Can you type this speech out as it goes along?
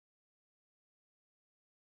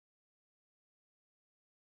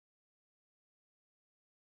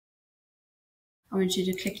I want you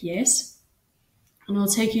to click yes, and it'll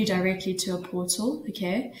take you directly to a portal,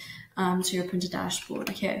 okay, to your printer dashboard,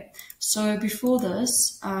 okay. So before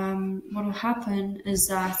this, what will happen is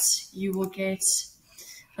that you will get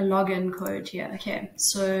a login code here, okay.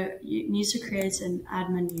 So you need to create an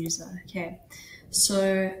admin user, okay.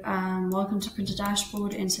 So welcome to Printer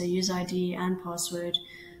Dashboard, enter user ID and password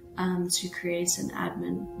to create an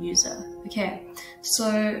admin user. Okay,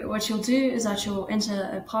 so what you'll do is that you'll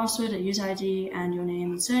enter a password, a user ID, and your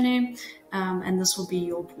name and surname, and this will be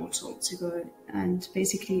your portal to go and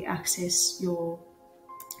basically access your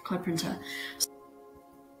card printer.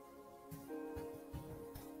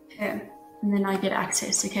 Okay, and then I get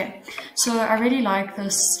access. Okay, so I really like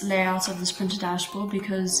this layout of this printer dashboard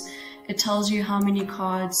because it tells you how many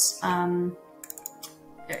cards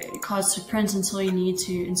to print until you need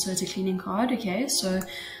to insert a cleaning card. Okay, so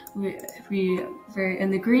we're in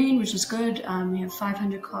the green, which is good. We have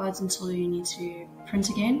 500 cards until you need to print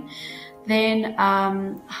again. Then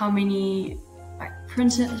how many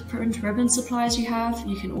print ribbon supplies you have.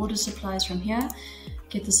 You can order supplies from here,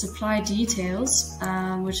 get the supply details,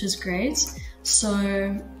 which is great. So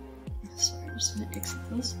sorry, I'm just gonna exit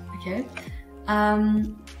this. Okay.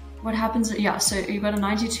 What happens, yeah, so you've got a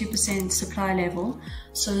 92% supply level,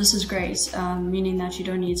 so this is great, meaning that you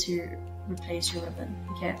don't need to replace your ribbon,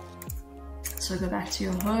 okay. So go back to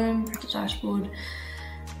your home, printer dashboard.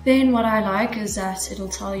 Then what I like is that it'll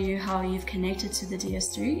tell you how you've connected to the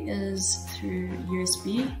DS3 is through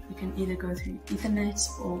USB. You can either go through Ethernet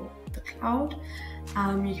or the cloud.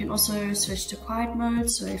 You can also switch to quiet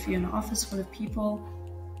mode, so if you're in an office full of people,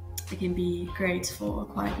 it can be great for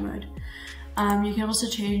quiet mode. You can also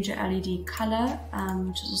change your LED color,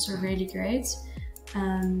 which is also really great.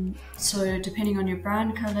 So depending on your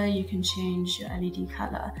brand color, you can change your LED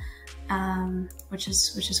color, which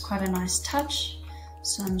is quite a nice touch.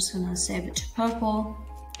 So I'm just gonna save it to purple.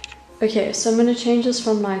 Okay, so I'm gonna change this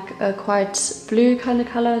from like a quite blue kind of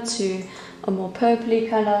color to a more purpley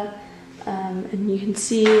color. And you can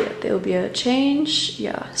see there will be a change.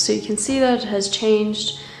 Yeah, so you can see that it has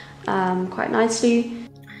changed quite nicely.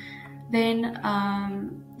 Then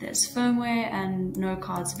there's firmware and no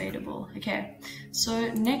cards available. Okay,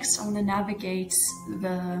 so next I'm going to navigate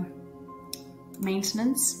the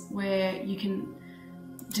maintenance, where you can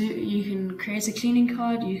create a cleaning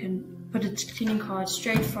card. You can put a cleaning card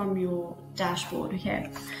straight from your dashboard.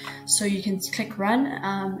 Okay, so you can click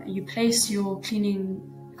run. You place your cleaning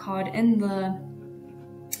card in the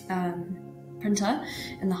printer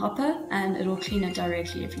in the hopper, and it'll clean it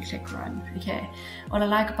directly if you click run. Okay, what I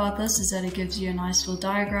like about this is that it gives you a nice little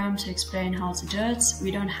diagram to explain how to do it.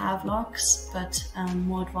 We don't have locks, but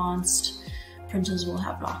more advanced printers will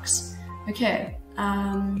have locks. Okay,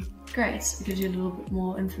 great, it gives you a little bit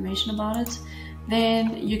more information about it.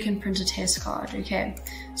 Then you can print a test card. Okay,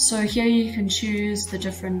 so here you can choose the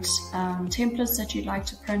different templates that you'd like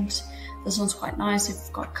to print. This one's quite nice.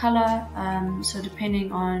 It's got color, so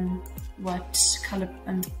depending on what color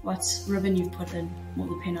and what ribbon you put in will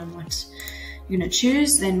depend on what you're gonna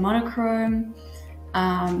choose. Then monochrome,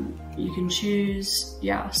 you can choose,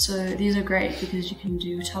 yeah, so these are great because you can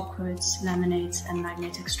do top coats, laminates, and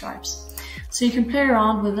magnetic stripes. So you can play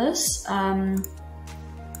around with this.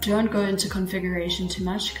 Don't go into configuration too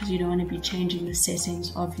much because you don't want to be changing the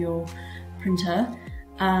settings of your printer.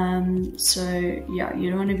 So yeah, you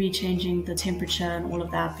don't want to be changing the temperature and all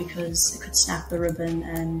of that because it could snap the ribbon,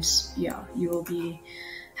 and yeah, you will be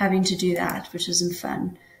having to do that, which isn't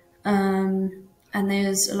fun. And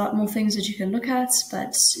there's a lot more things that you can look at,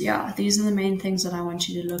 but yeah, these are the main things that I want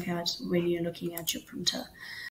you to look at when you're looking at your printer.